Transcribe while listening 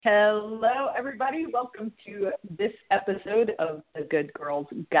Hello, everybody. Welcome to this episode of The Good Girl's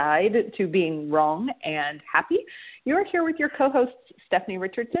Guide to Being Wrong and Happy. You're here with your co-hosts, Stephanie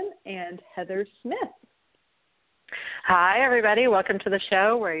Richardson and Heather Smith. Hi, everybody. Welcome to the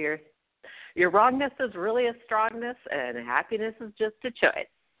show where your wrongness is really a strongness and happiness is just a choice.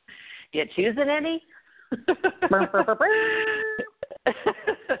 You choosing any? That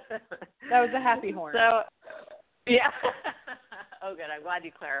was a happy horn. So, yeah. Oh, good. I'm glad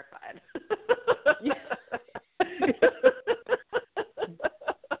you clarified.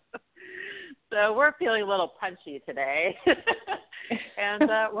 So we're feeling a little punchy today. And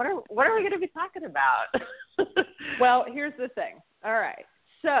what are we going to be talking about? Well, here's the thing. All right.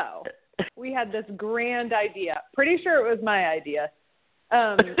 So we had this grand idea. Pretty sure it was my idea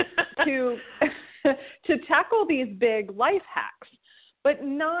to tackle these big life hacks, but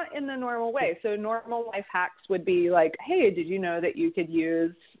not in the normal way. So normal life hacks would be like, hey, did you know that you could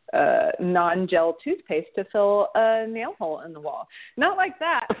use non-gel toothpaste to fill a nail hole in the wall? Not like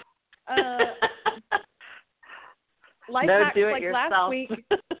that. Life hacks like last week.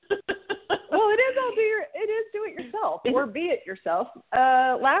 Well, it is do it yourself or be it yourself.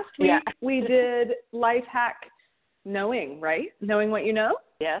 Last week we did life hack knowing, right? Knowing what you know?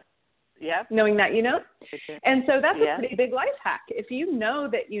 Yes. Yeah. Knowing that you know. And so that's a pretty big life hack. If you know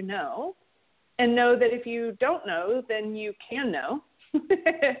that you know and know that if you don't know, then you can know.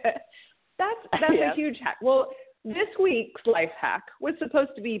 That's a huge hack. Well, this week's life hack was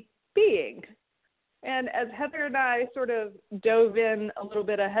supposed to be being. And as Heather and I sort of dove in a little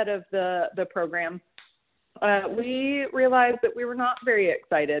bit ahead of the program, we realized that we were not very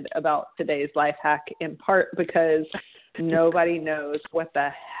excited about today's life hack, in part because nobody knows what the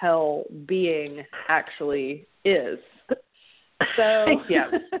hell being actually is. So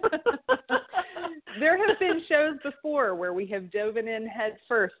there have been shows before where we have dove in head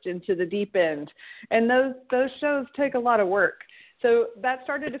first into the deep end, and those shows take a lot of work. So that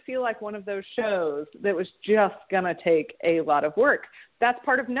started to feel like one of those shows that was just going to take a lot of work. That's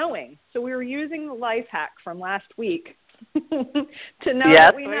part of knowing. So we were using the life hack from last week to know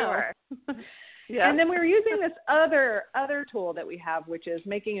that we know. Yeah. And then we were using this other tool that we have, which is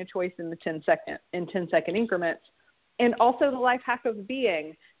making a choice in 10-second increments, and also the life hack of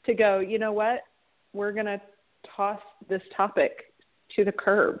being to go, you know what, we're going to toss this topic to the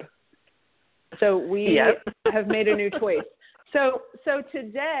curb. So we have made a new choice. So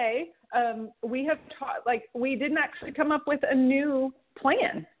today we have we didn't actually come up with a new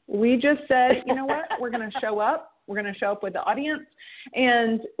plan. We just said, you know what, we're going to show up. We're going to show up with the audience,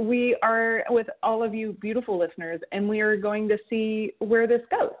 and we are with all of you beautiful listeners, and we are going to see where this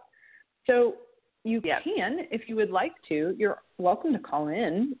goes. So you can, if you would like to, you're welcome to call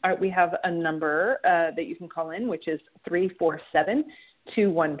in. We have a number that you can call in, which is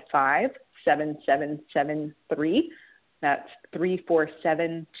 347-215-7773. That's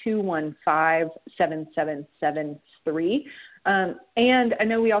 347-215-7773. And I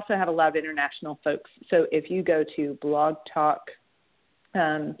know we also have a lot of international folks. So if you go to Blog Talk,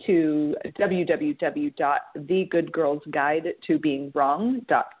 to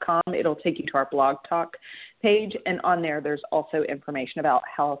www.thegoodgirlsguidetobeingwrong.com, it'll take you to our Blog Talk page. And on there, there's also information about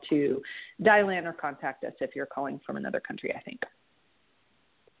how to dial in or contact us if you're calling from another country, I think.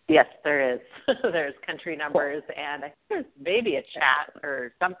 Yes, there is. There's country numbers, and I think there's maybe a chat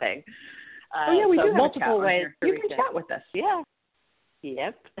or something. We do have multiple ways. You can chat with us. Yeah.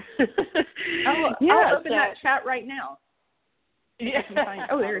 Yep. I'll open that chat right now. Yeah.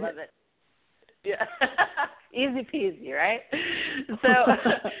 There it is. It. Yeah. Easy peasy, right?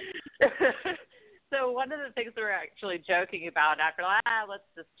 So one of the things we were actually joking about after, let's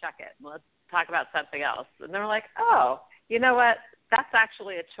just chuck it. Let's talk about something else. And then we're like, oh, you know what? That's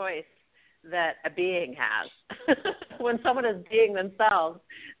actually a choice that a being has. When someone is being themselves,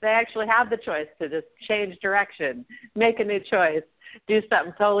 they actually have the choice to just change direction, make a new choice, do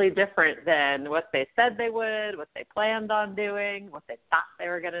something totally different than what they said they would, what they planned on doing, what they thought they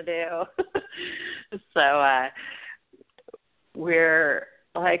were going to do. So we're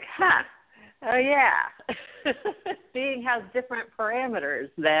like, oh, yeah. Being has different parameters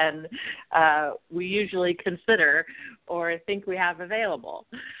than we usually consider or think we have available.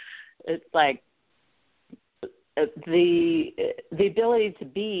 It's like the ability to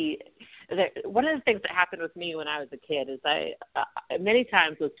be. One of the things that happened with me when I was a kid is I many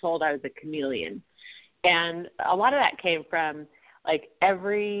times was told I was a chameleon. And a lot of that came from, like,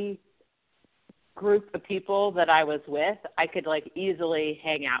 every group of people that I was with, I could, like, easily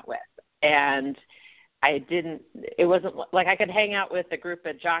hang out with. And it wasn't like I could hang out with a group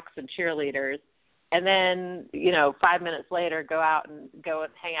of jocks and cheerleaders and then, 5 minutes later, go and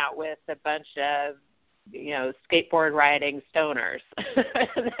hang out with a bunch of, skateboard riding stoners. And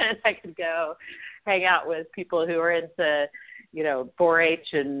then I could go hang out with people who are into,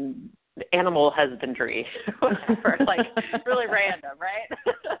 4-H and animal husbandry, whatever, like really random, right?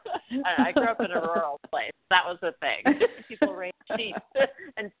 I grew up in a rural place. That was the thing. People raised sheep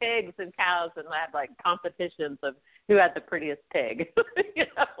and pigs and cows and had like competitions of who had the prettiest pig.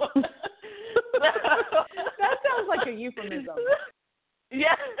 That sounds like a euphemism.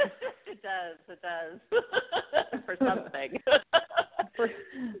 Yeah, it does. For something.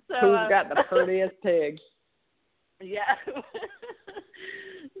 Who's got the prettiest pig? Yeah.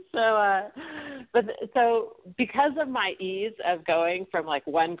 So because of my ease of going from like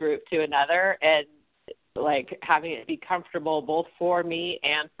one group to another and like having it be comfortable both for me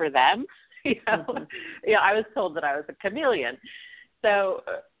and for them, I was told that I was a chameleon. So,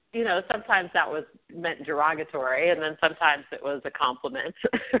 sometimes that was meant derogatory, and then sometimes it was a compliment.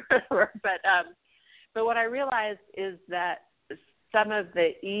 But what I realized is that some of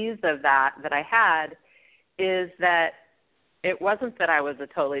the ease of that I had is that it wasn't that I was a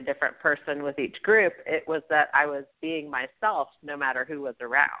totally different person with each group. It was that I was being myself no matter who was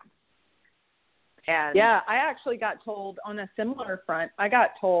around. And yeah, I actually got told on a similar front, I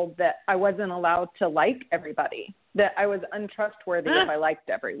got told that I wasn't allowed to like everybody, that I was untrustworthy if I liked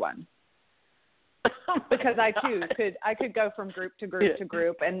everyone. Because I too could go from group to group to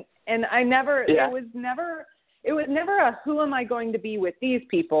group, and I never it was never a who am I going to be with these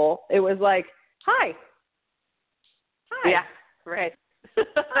people. It was like, hi. Yeah, right.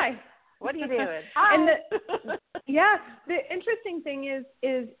 Hi. What are you doing? Hi. And the interesting thing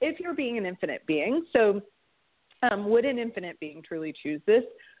is if you're being an infinite being, so would an infinite being truly choose this?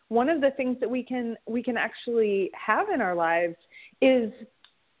 One of the things that we can actually have in our lives is,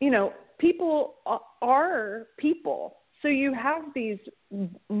 people are people. So you have these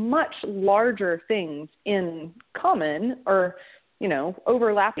much larger things in common, or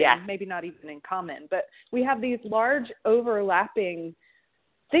overlapping, maybe not even in common, but we have these large overlapping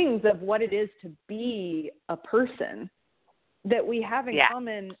things of what it is to be a person that we have in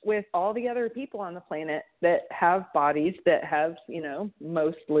common with all the other people on the planet that have bodies that have,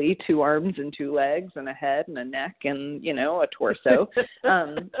 mostly 2 arms and 2 legs and a head and a neck and, a torso.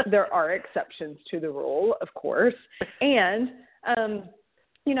 There are exceptions to the rule, of course. And,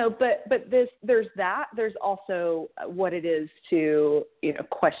 there's also what it is to,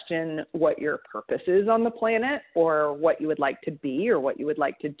 question what your purpose is on the planet, or what you would like to be, or what you would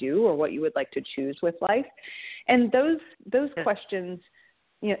like to do, or what you would like to choose with life. And those questions,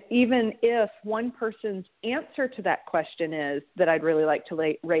 even if one person's answer to that question is that I'd really like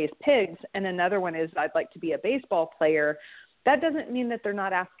to raise pigs, and another one is I'd like to be a baseball player, that doesn't mean that they're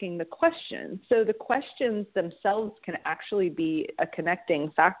not asking the question. So the questions themselves can actually be a connecting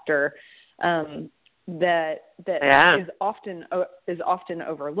factor that is often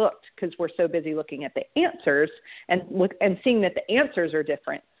overlooked, because we're so busy looking at the answers and seeing that the answers are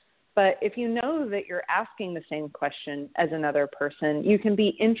different. But if you know that you're asking the same question as another person, you can be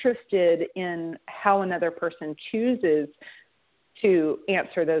interested in how another person chooses to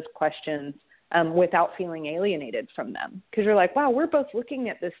answer those questions without feeling alienated from them. Because you're like, wow, we're both looking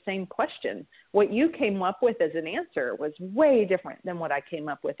at this same question. What you came up with as an answer was way different than what I came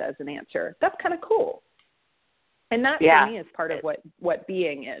up with as an answer. That's kind of cool. And that, for me, is part of what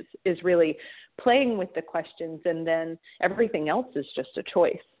being is really playing with the questions, and then everything else is just a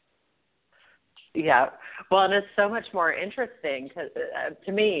choice. Yeah. Well, and it's so much more interesting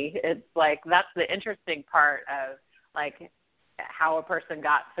to me. It's like that's the interesting part of like how a person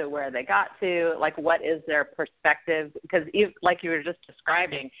got to where they got to, like what is their perspective? Because like you were just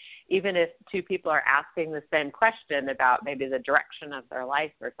describing, even if 2 people are asking the same question about maybe the direction of their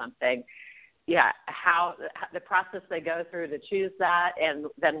life or something, how the process they go through to choose that, and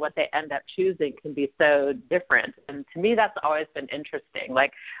then what they end up choosing can be so different. And to me, that's always been interesting.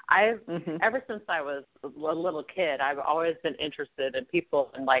 Like ever since I was a little kid, I've always been interested in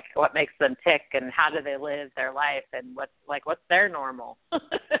people and like what makes them tick and how do they live their life and what's their normal.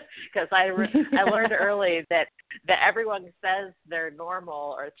 Because I learned early that everyone says they're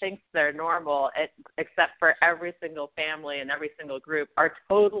normal or thinks they're normal, except for every single family and every single group are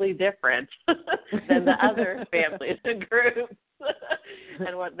totally different than the other families and groups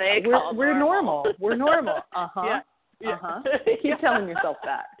and what they call we're normal. We're normal. Keep telling yourself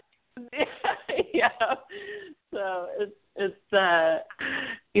that. Yeah. So it's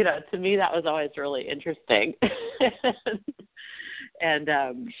to me that was always really interesting. And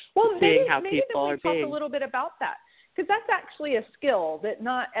seeing how people are being. Talk a little bit about that. because that's actually a skill that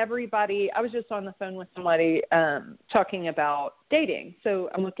not everybody. I was just on the phone with somebody talking about dating. So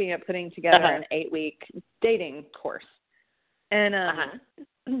I'm looking at putting together an 8-week dating course, and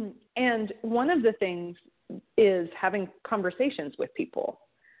and one of the things is having conversations with people.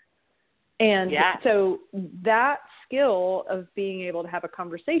 And so that skill of being able to have a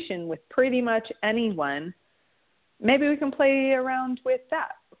conversation with pretty much anyone, maybe we can play around with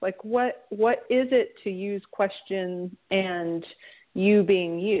that. Like, what is it to use questions and you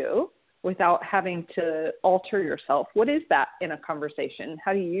being you without having to alter yourself? What is that in a conversation?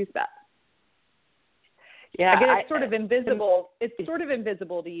 How do you use that? Yeah, Again, it's sort of invisible. It's sort of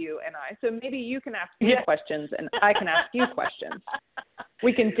invisible to you and I. So maybe you can ask me questions and I can ask you questions.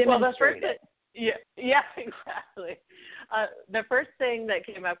 We can demonstrate it. Yeah, exactly. The first thing that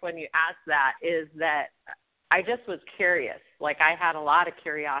came up when you asked that is that I just was curious. Like, I had a lot of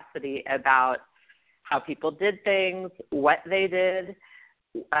curiosity about how people did things, what they did,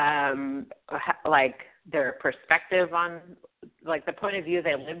 like their perspective on, like, the point of view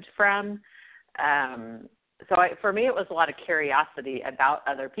they lived from. So for me, it was a lot of curiosity about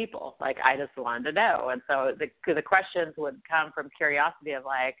other people. Like, I just wanted to know. And so the questions would come from curiosity of,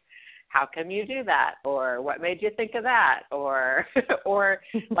 like, how come you do that? Or what made you think of that? Or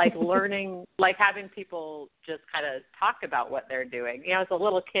like learning, like having people just kind of talk about what they're doing. You know, as a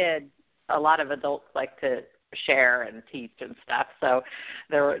little kid, a lot of adults like to share and teach and stuff. So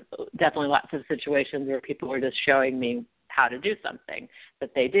there were definitely lots of situations where people were just showing me how to do something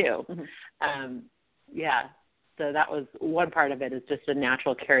that they do. So that was one part of it, is just a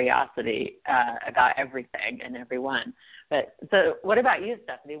natural curiosity about everything and everyone. But so what about you,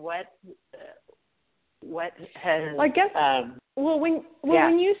 Stephanie? What has... I guess,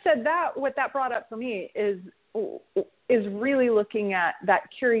 when you said that, what that brought up for me is really looking at that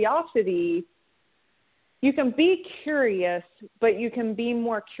curiosity. You can be curious, but you can be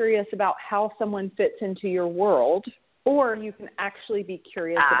more curious about how someone fits into your world, or you can actually be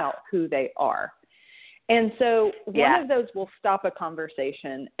curious about who they are. And so one of those will stop a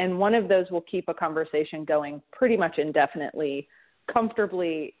conversation, and one of those will keep a conversation going pretty much indefinitely,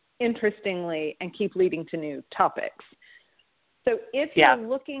 comfortably, interestingly, and keep leading to new topics. So if you're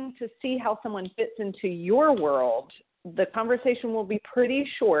looking to see how someone fits into your world, the conversation will be pretty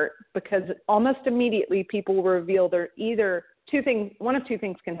short, because almost immediately people will reveal they're either one of two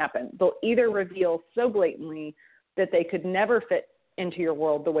things can happen. They'll either reveal so blatantly that they could never fit into your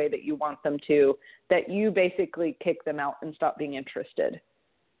world the way that you want them to, that you basically kick them out and stop being interested.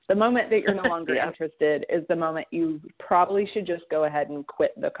 The moment that you're no longer interested is the moment you probably should just go ahead and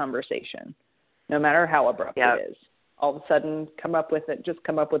quit the conversation, no matter how abrupt it is. All of a sudden come up with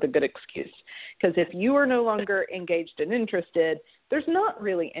a good excuse. Because if you are no longer engaged and interested, there's not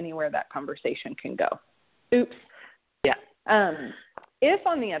really anywhere that conversation can go. Oops. Yeah. If,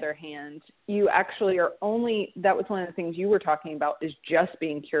 on the other hand, you actually are that was one of the things you were talking about, is just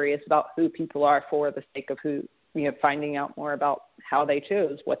being curious about who people are for the sake of finding out more about how they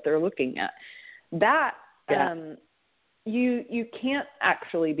chose, what they're looking at. That, you can't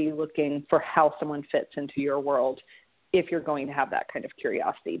actually be looking for how someone fits into your world if you're going to have that kind of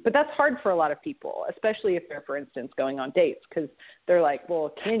curiosity. But that's hard for a lot of people, especially if they're, for instance, going on dates, because they're like,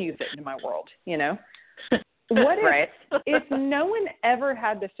 well, can you fit into my world, you know? What if no one ever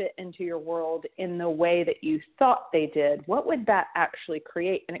had to fit into your world in the way that you thought they did? What would that actually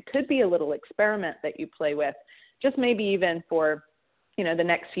create? And it could be a little experiment that you play with, just maybe even for, the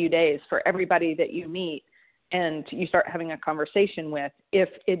next few days, for everybody that you meet and you start having a conversation with. If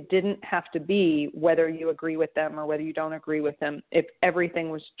it didn't have to be whether you agree with them or whether you don't agree with them, if everything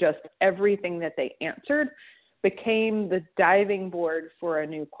was just everything that they answered became the diving board for a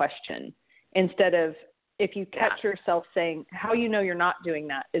new question, instead of, if you catch yourself saying, how you know you're not doing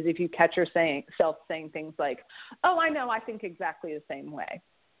that is if you catch yourself saying things like, oh, I know, I think exactly the same way.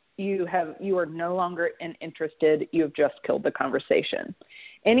 You are no longer interested. You have just killed the conversation.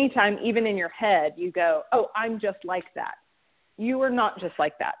 Anytime, even in your head, you go, oh, I'm just like that. You are not just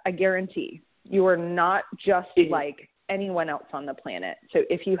like that. I guarantee you are not just like anyone else on the planet. So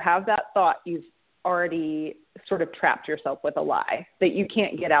if you have that thought, you've already sort of trapped yourself with a lie that you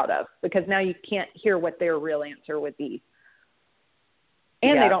can't get out of, because now you can't hear what their real answer would be.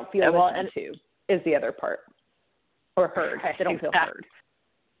 And they don't feel listened to is the other part. Or heard. They don't feel heard.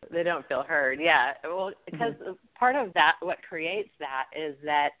 They don't feel heard, Well, because part of that, what creates that is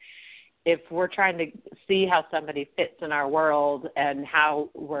that if we're trying to see how somebody fits in our world and how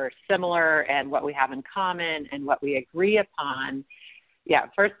we're similar and what we have in common and what we agree upon,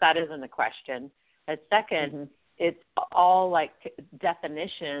 first, that isn't the question. And second, it's all like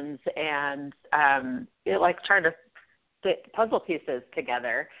definitions and like trying to puzzle pieces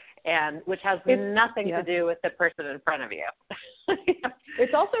together, and which has nothing to do with the person in front of you.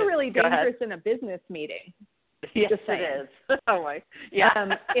 It's also really dangerous in a business meeting. Yes, it is. Oh my,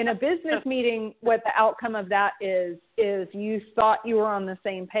 yeah. In a business meeting, what the outcome of that is you thought you were on the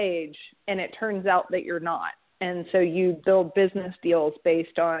same page, and it turns out that you're not. And so you build business deals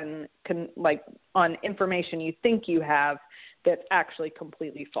based on on information you think you have that's actually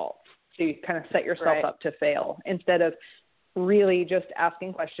completely false. So you kind of set yourself up to fail instead of really just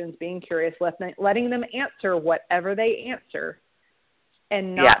asking questions, being curious, letting them answer whatever they answer.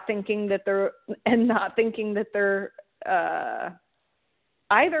 And not thinking that they're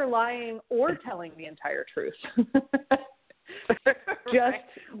either lying or telling the entire truth.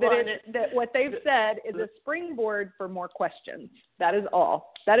 That what they've said is a springboard for more questions. That is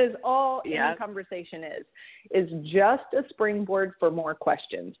all. That is all any conversation is just a springboard for more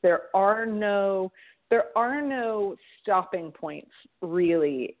questions. There are no stopping points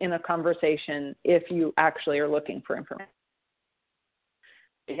really in a conversation if you actually are looking for information.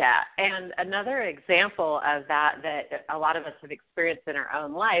 Yeah, and another example of that a lot of us have experienced in our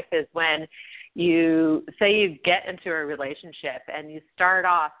own life is when you get into a relationship and you start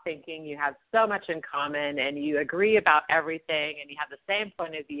off thinking you have so much in common and you agree about everything and you have the same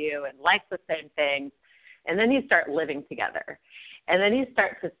point of view and like the same things, and then you start living together. And then you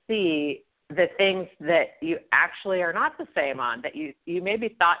start to see the things that you actually are not the same on, that you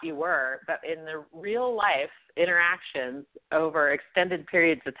maybe thought you were, but in the real life interactions over extended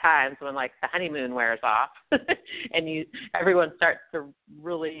periods of times when like the honeymoon wears off and everyone starts to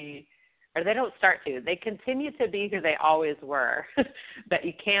really, or they don't start to, they continue to be who they always were, but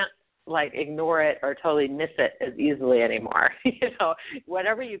you can't like ignore it or totally miss it as easily anymore.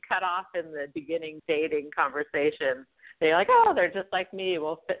 Whatever you cut off in the beginning dating conversations, they're like, oh, they're just like me.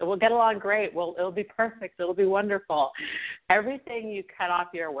 We'll get along great. It'll be perfect. It'll be wonderful. Everything you cut off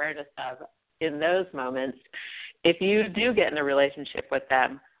your awareness of in those moments, if you do get in a relationship with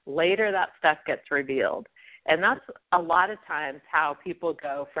them, later that stuff gets revealed. And that's a lot of times how people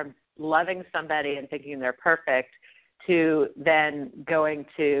go from loving somebody and thinking they're perfect to then going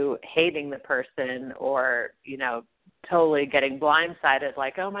to hating the person or, totally getting blindsided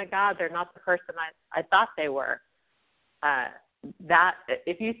like, oh, my God, they're not the person I thought they were. That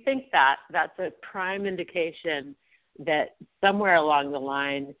if you think that's a prime indication that somewhere along the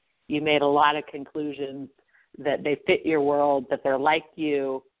line you made a lot of conclusions that they fit your world, that they're like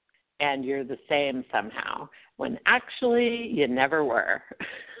you, and you're the same somehow, when actually you never were.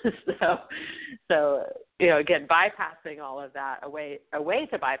 So again, bypassing all of that, a way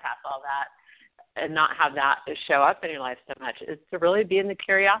to bypass all that and not have that show up in your life so much is to really be in the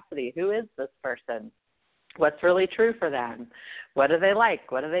curiosity. Who is this person? What's really true for them? What do they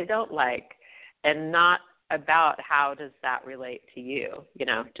like? What do they don't like? And not about how does that relate to you,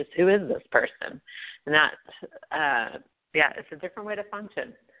 just who is this person? And that, it's a different way to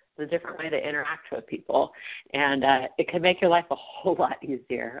function. It's a different way to interact with people. And it can make your life a whole lot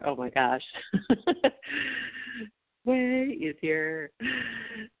easier. Oh, my gosh. Way easier.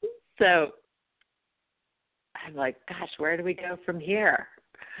 So I'm like, gosh, where do we go from here?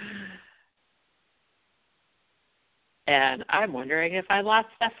 And I'm wondering if I lost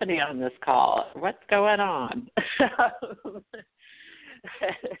Stephanie on this call. What's going on?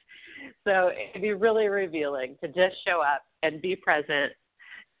 So it'd be really revealing to just show up and be present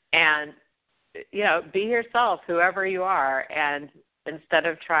and, be yourself, whoever you are. And instead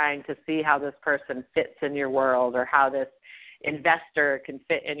of trying to see how this person fits in your world or how this investor can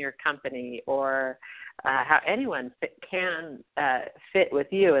fit in your company or how anyone can fit with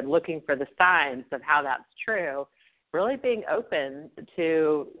you and looking for the signs of how that's true, really being open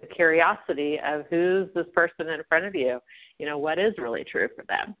to the curiosity of who's this person in front of you. What is really true for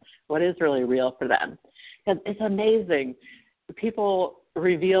them? What is really real for them? And it's amazing. People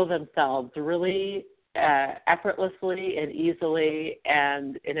reveal themselves really effortlessly and easily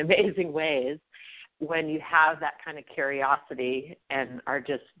and in amazing ways when you have that kind of curiosity and are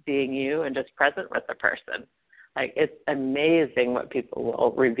just being you and just present with the person. Like, it's amazing what people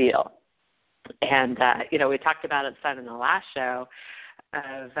will reveal. And, we talked about it some in the last show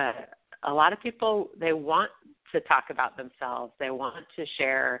of a lot of people, they want to talk about themselves. They want to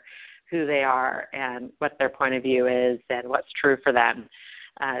share who they are and what their point of view is and what's true for them.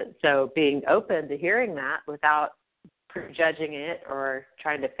 So being open to hearing that without prejudging it or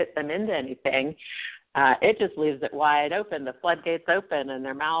trying to fit them into anything, it just leaves it wide open. The floodgates open and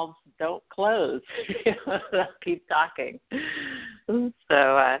their mouths don't close. They'll keep talking.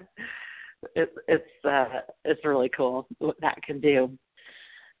 So it's really cool what that can do.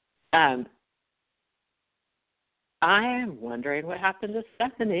 I am wondering what happened to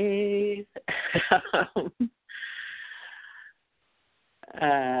Stephanie.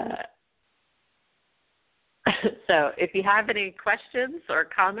 So if you have any questions or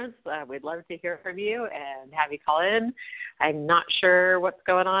comments, we'd love to hear from you and have you call in. I'm not sure what's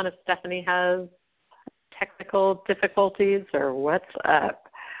going on, if Stephanie has technical difficulties or what's up.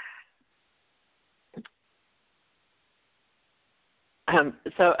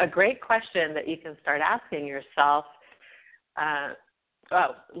 So a great question that you can start asking yourself,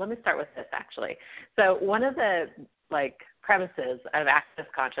 let me start with this actually. So one of the premises of Access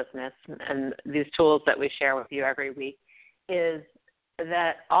Consciousness and these tools that we share with you every week is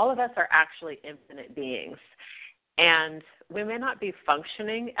that all of us are actually infinite beings. And we may not be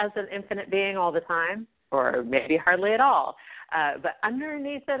functioning as an infinite being all the time, or maybe hardly at all, but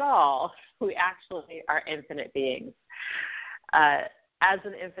underneath it all, we actually are infinite beings. As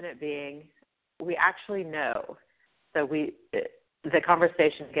an infinite being, we actually know. So the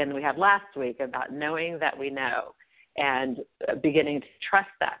conversation, again, we had last week about knowing that we know and beginning to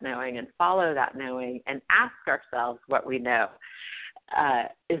trust that knowing and follow that knowing and ask ourselves what we know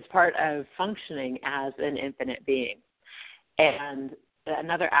is part of functioning as an infinite being. And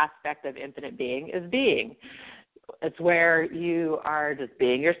another aspect of infinite being is being. It's where you are just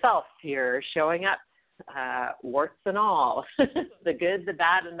being yourself. You're showing up, warts and all, the good, the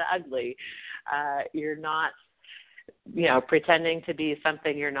bad, and the ugly. You're not, pretending to be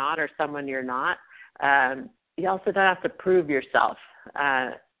something you're not or someone you're not. You also don't have to prove yourself.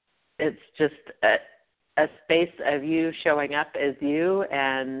 It's just a space of you showing up as you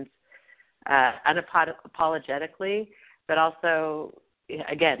and unapologetically, but also,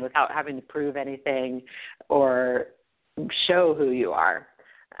 again, without having to prove anything or show who you are.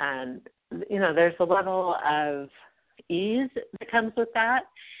 And, there's a level of ease that comes with that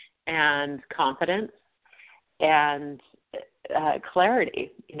and confidence and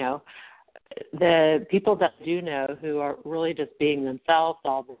clarity, The people that do know who are really just being themselves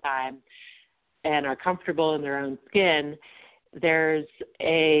all the time and are comfortable in their own skin, there's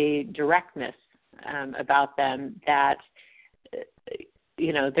a directness about them that,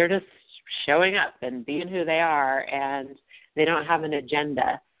 they're just showing up and being who they are, and they don't have an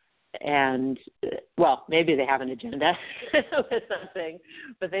agenda. And, well, maybe they have an agenda with something,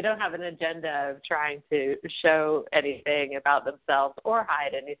 but they don't have an agenda of trying to show anything about themselves or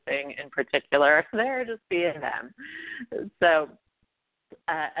hide anything in particular. They're just being them. So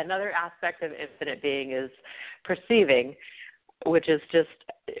another aspect of infinite being is perceiving, which is just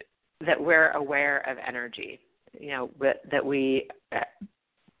that we're aware of energy, that we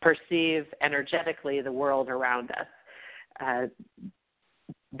perceive energetically the world around us.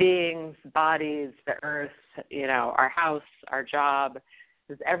 Beings, bodies, the earth, our house, our job,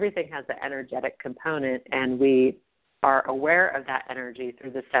 because everything has an energetic component, and we are aware of that energy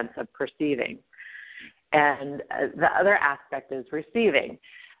through the sense of perceiving. And the other aspect is receiving,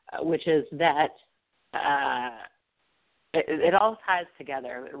 which is that it all ties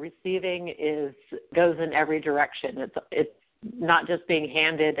together. Receiving goes in every direction. It's not just being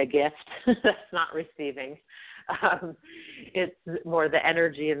handed a gift. That's not receiving. It's more the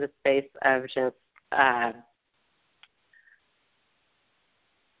energy in the space of just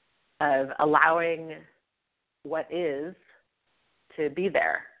of allowing what is to be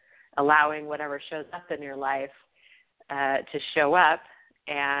there, allowing whatever shows up in your life to show up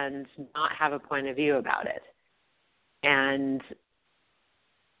and not have a point of view about it. And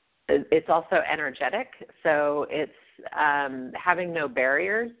it's also energetic, so it's having no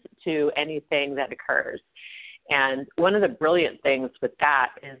barriers to anything that occurs. And one of the brilliant things with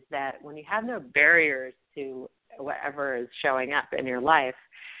that is that when you have no barriers to whatever is showing up in your life,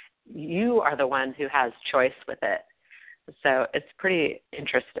 you are the one who has choice with it. So it's pretty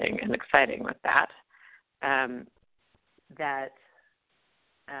interesting and exciting with that,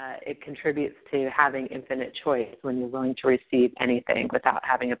 it contributes to having infinite choice when you're willing to receive anything without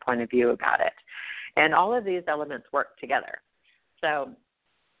having a point of view about it. And all of these elements work together. So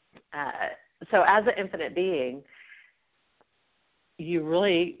as an infinite being, you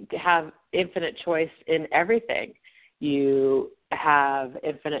really have infinite choice in everything. You have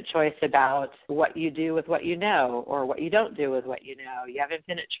infinite choice about what you do with what you know or what you don't do with what you know. You have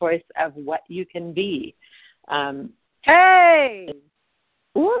infinite choice of what you can be. Hey!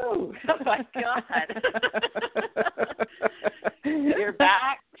 Woo! Oh, my God. You're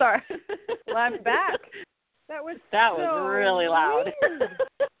back? Sorry. Well, I'm back. That was really loud.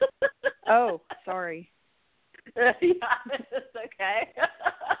 Oh, sorry. Yeah, it's okay.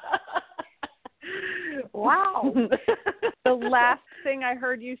 Wow. The last thing I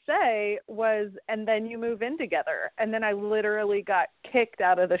heard you say was, and then you move in together. And then I literally got kicked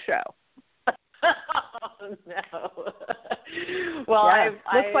out of the show. Oh, no. Well, yes.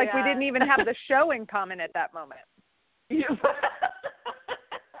 Looks like we didn't even have the show in common at that moment. We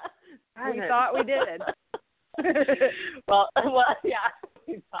thought we did. well, yeah,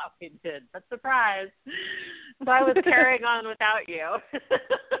 we thought we did, but surprise. So I was carrying on without you.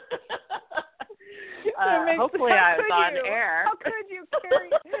 Hopefully I was on air. How could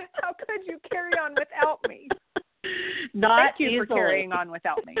you carry on without me? Not Thank you easily. for carrying on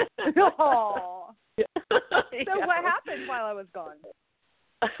without me. Oh. So what happened while I was gone?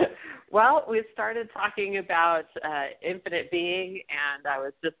 Well, we started talking about infinite being, and I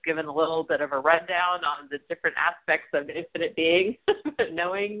was just given a little bit of a rundown on the different aspects of infinite being,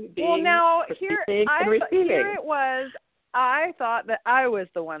 knowing, being, well, now, and receiving. Here it was. I thought that I was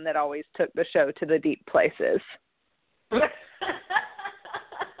the one that always took the show to the deep places.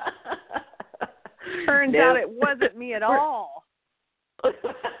 Turns out it wasn't me at all. I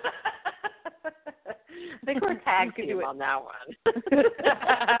think we're tag team on that one.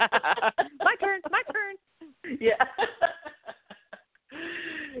 My turn. Yeah.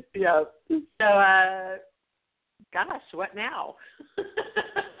 Yeah. So, gosh, what now?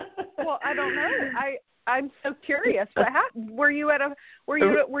 Well, I don't know. I'm so curious. What happened? Were you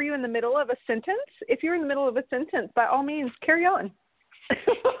in the middle of a sentence? If you're in the middle of a sentence, by all means, carry on.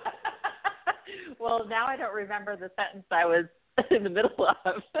 Well, now I don't remember the sentence I was in the middle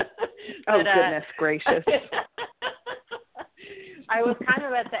of. Oh, goodness gracious. I was kind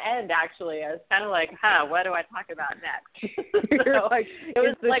of at the end, actually. I was kind of like, what do I talk about next? You're like,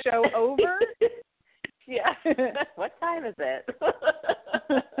 is the show over? Yeah. What time is it?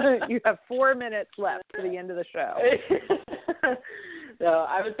 You have 4 minutes left to the end of the show. So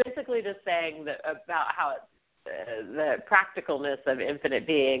I was basically just saying about how the practicalness of infinite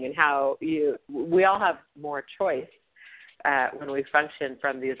being and how we all have more choice when we function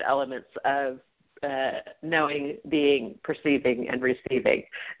from these elements of knowing, being, perceiving, and receiving,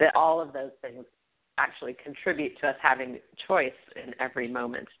 that all of those things actually contribute to us having choice in every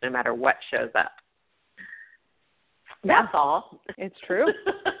moment, no matter what shows up. Yeah. That's all. It's true.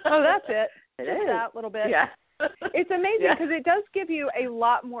 Oh, that's it. It Just is. that little bit. Yeah. It's amazing because it does give you a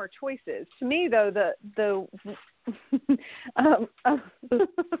lot more choices. To me, though,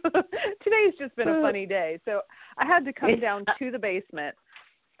 today's just been a funny day. So I had to come down to the basement.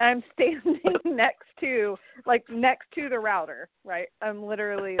 I'm standing next to the router, right? I'm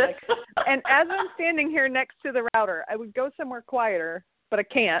literally like, and as I'm standing here next to the router, I would go somewhere quieter, but I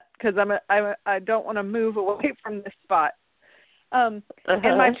can't because I don't want to move away from this spot. And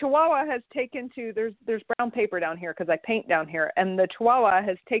my Chihuahua has taken to, there's brown paper down here because I paint down here, and the Chihuahua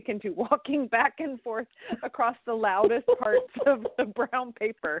has taken to walking back and forth across the loudest parts of the brown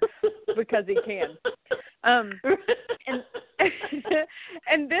paper because he can. And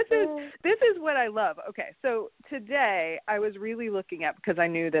this is what I love. Okay, so today I was really looking at, because I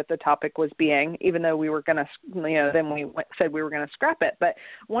knew that the topic was being, even though we were going to, then we said we were going to scrap it. But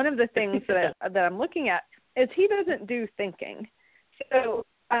one of the things that I'm looking at is he doesn't do thinking. So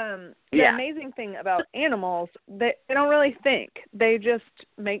the amazing thing about animals, they don't really think. They just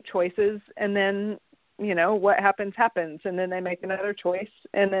make choices, and then, what happens, and then they make another choice,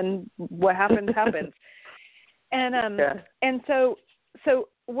 and then what happens. And and so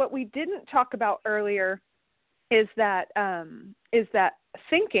what we didn't talk about earlier is that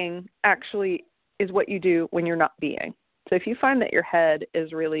thinking actually is what you do when you're not being. So if you find that your head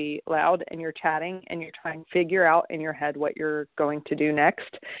is really loud and you're chatting and you're trying to figure out in your head what you're going to do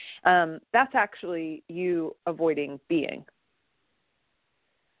next, that's actually you avoiding being.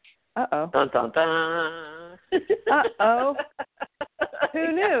 Uh-oh. Dun, dun, dun. Uh-oh.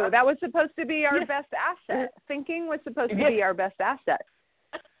 Who knew? That was supposed to be our best asset. Thinking was supposed to be our best asset.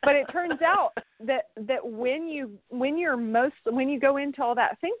 But it turns out that when you go into all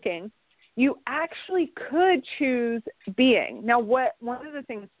that thinking, you actually could choose being. Now, one of the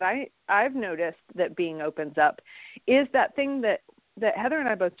things that I've noticed that being opens up is that thing that Heather and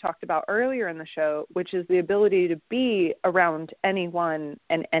I both talked about earlier in the show, which is the ability to be around anyone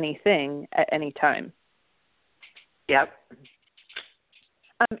and anything at any time. Yep.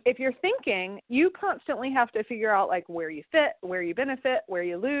 If you're thinking, you constantly have to figure out like where you fit, where you benefit, where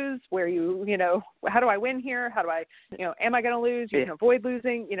you lose, where how do I win here? How do I, am I going to lose? You can avoid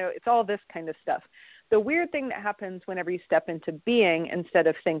losing. It's all this kind of stuff. The weird thing that happens whenever you step into being instead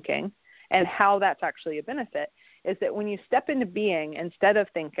of thinking, and how that's actually a benefit, is that when you step into being instead of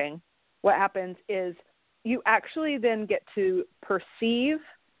thinking, what happens is you actually then get to perceive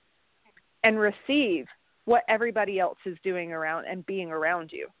and receive what everybody else is doing around and being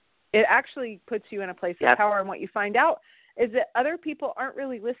around you. It actually puts you in a place of power. And what you find out is that other people aren't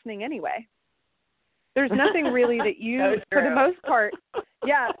really listening anyway. There's nothing really that you, for the most part,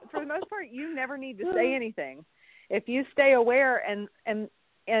 you never need to say anything. If you stay aware and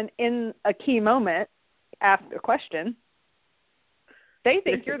in a key moment, ask a question, they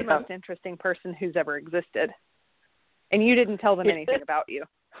think you're the most interesting person who's ever existed. And you didn't tell them anything about you.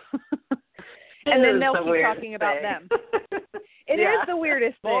 And then they'll keep talking about them. It is the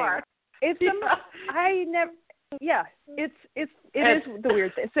weirdest thing. It's it is the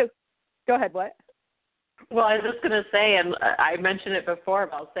weird thing. So go ahead, what? Well, I was just going to say, and I mentioned it before,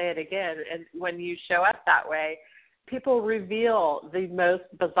 but I'll say it again, and when you show up that way, people reveal the most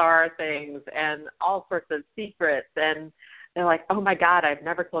bizarre things and all sorts of secrets, and they're like, oh, my God, I've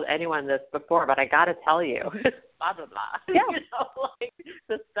never told anyone this before, but I got to tell you, blah, blah, blah. Yeah. Like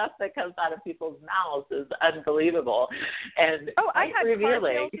the stuff that comes out of people's mouths is unbelievable. And I've had car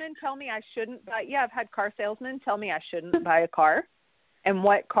salesmen tell me I shouldn't buy. Yeah, I've had car salesmen tell me I shouldn't buy a car, and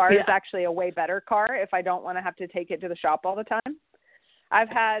what car is actually a way better car if I don't want to have to take it to the shop all the time. I've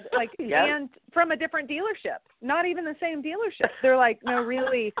had and from a different dealership, not even the same dealership. They're like, no,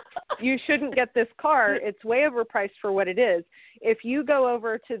 really, you shouldn't get this car. It's way overpriced for what it is. If you go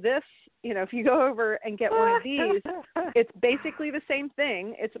over to this, if you go over and get one of these, it's basically the same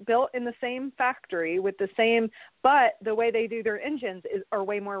thing. It's built in the same factory with the same, but the way they do their engines are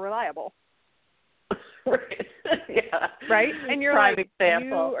way more reliable. Right. Yeah. Right? And you're Prime like,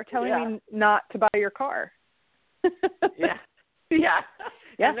 example. You are telling me not to buy your car. Yeah. Yeah.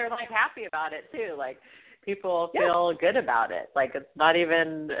 And they're like happy about it too. Like people feel good about it. Like it's not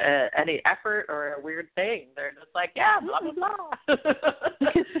even any effort or a weird thing. They're just like, yeah, blah, blah, blah.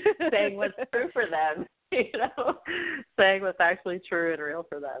 Saying what's true for them, saying what's actually true and real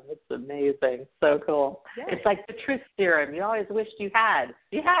for them. It's amazing. So cool. Yeah. It's like the truth serum you always wished you had.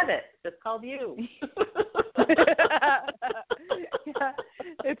 You have it. It's called you.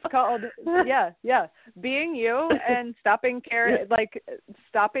 It's called being you and stopping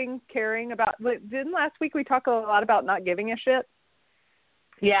caring about. Didn't last week we talk a lot about not giving a shit?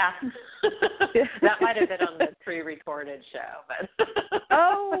 Yeah. That might have been on the pre-recorded show, but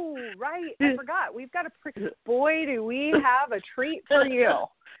oh, right. I forgot. We've got boy, do we have a treat for you.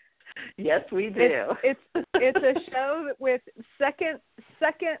 Yes, we do. It's a show with second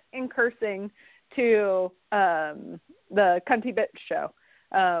in cursing to the Cunty Bitch show.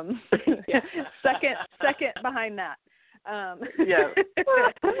 Second behind that.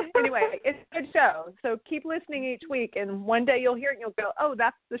 Anyway, it's a good show. So keep listening each week, and one day you'll hear it and you'll go, oh,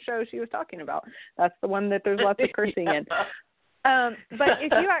 that's the show she was talking about. That's the one that there's lots of cursing in. But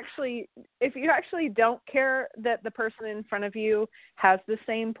if you actually don't care that the person in front of you has the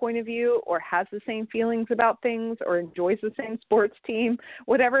same point of view or has the same feelings about things or enjoys the same sports team,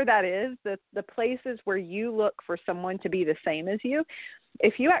 whatever that is, the places where you look for someone to be the same as you,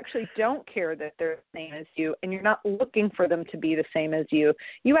 if you actually don't care that they're the same as you and you're not looking for them to be the same as you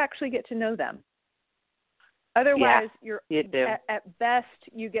actually get to know them. Otherwise, at best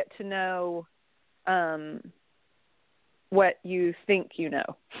you get to know what you think you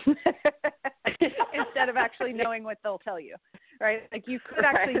know instead of actually knowing what they'll tell you, right? Like you could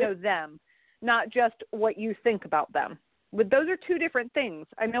actually know them, not just what you think about them. But those are two different things.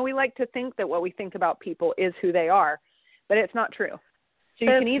 I know we like to think that what we think about people is who they are, but it's not true. So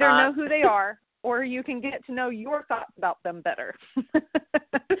you can either know who they are or you can get to know your thoughts about them better.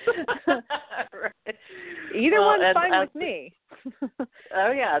 Right. Either one's fine with me.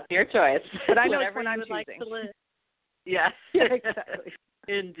 Oh, yeah, it's your choice. But I know which one I'm choosing. Like to live. Yes. Yeah, exactly.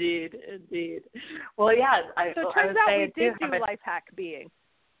 Indeed. Well, yeah. So it turns out we did do life hack being.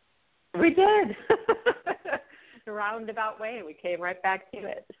 We did. A roundabout way. We came right back to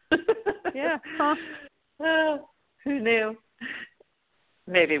it. Yeah. Huh. Who knew?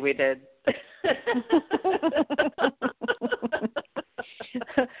 Maybe we did.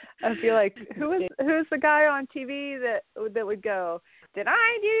 I feel like who's the guy on TV that would go, did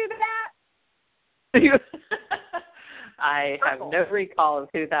I do that? I have no recall of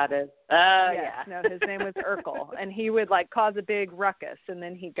who that is. Yeah. No, his name was Urkel, and he would like cause a big ruckus, and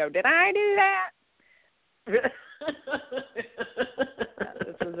then he'd go, "Did I do that?"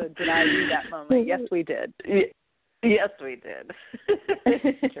 This was a "Did I do that" moment. Yes, we did. Yes, we did.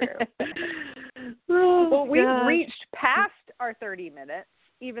 It's true. Well, we've reached past our 30 minutes,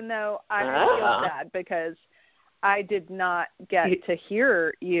 even though I feel sad because I did not get to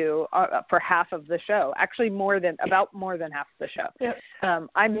hear you for half of the show. Actually, more than half the show. Yep.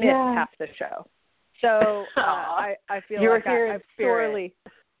 I missed half the show. So I feel like I've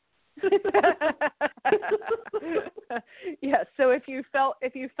Yes. So if you felt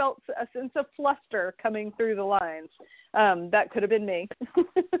a sense of fluster coming through the lines, that could have been me.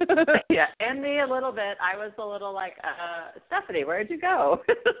 Yeah, and me a little bit. I was a little like, Stephanie, where'd you go?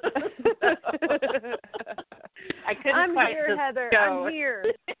 I couldn't I'm quite here, just Heather. go. I'm here.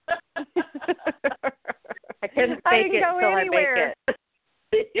 I couldn't I fake didn't it go till anywhere. I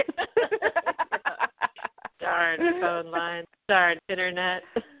make it. Darn phone line. Darn internet.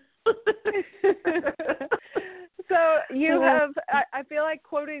 So you have, I feel like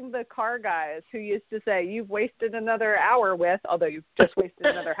quoting the car guys who used to say, you've wasted another hour with, although you've just wasted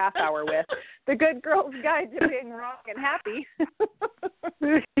another half hour with, The Good Girl's Guide to Being Wrong and Happy.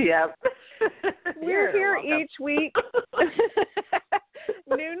 Yep. We're here each week,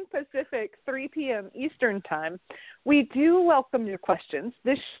 noon Pacific, 3 p.m. Eastern Time. We do welcome your questions.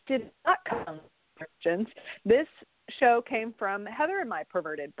 This did not come from questions. This show came from Heather and my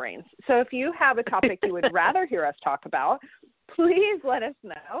perverted brains. So if you have a topic you would rather hear us talk about, please let us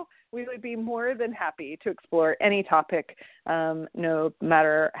know. We would be more than happy to explore any topic, no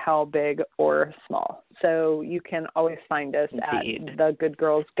matter how big or small. So you can always find us Indeed. at The Good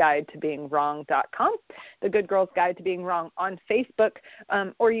Girls Guide to Being Wrong.com, The Good Girls Guide to Being Wrong on Facebook,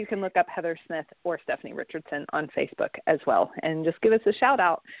 or you can look up Heather Smith or Stephanie Richardson on Facebook as well, and just give us a shout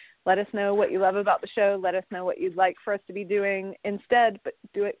out. Let us know what you love about the show. Let us know what you'd like for us to be doing instead, but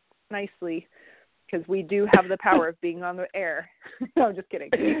do it nicely, because we do have the power of being on the air. No, I'm just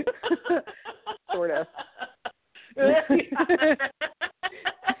kidding. Sort of.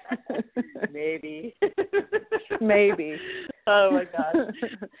 Maybe. Maybe. Oh, my God.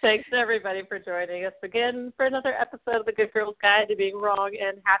 Thanks, everybody, for joining us again for another episode of The Good Girls Guide to Being Wrong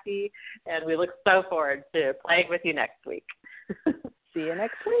and Happy, and we look so forward to playing with you next week. See you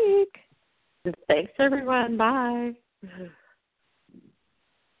next week. Thanks, everyone. Bye.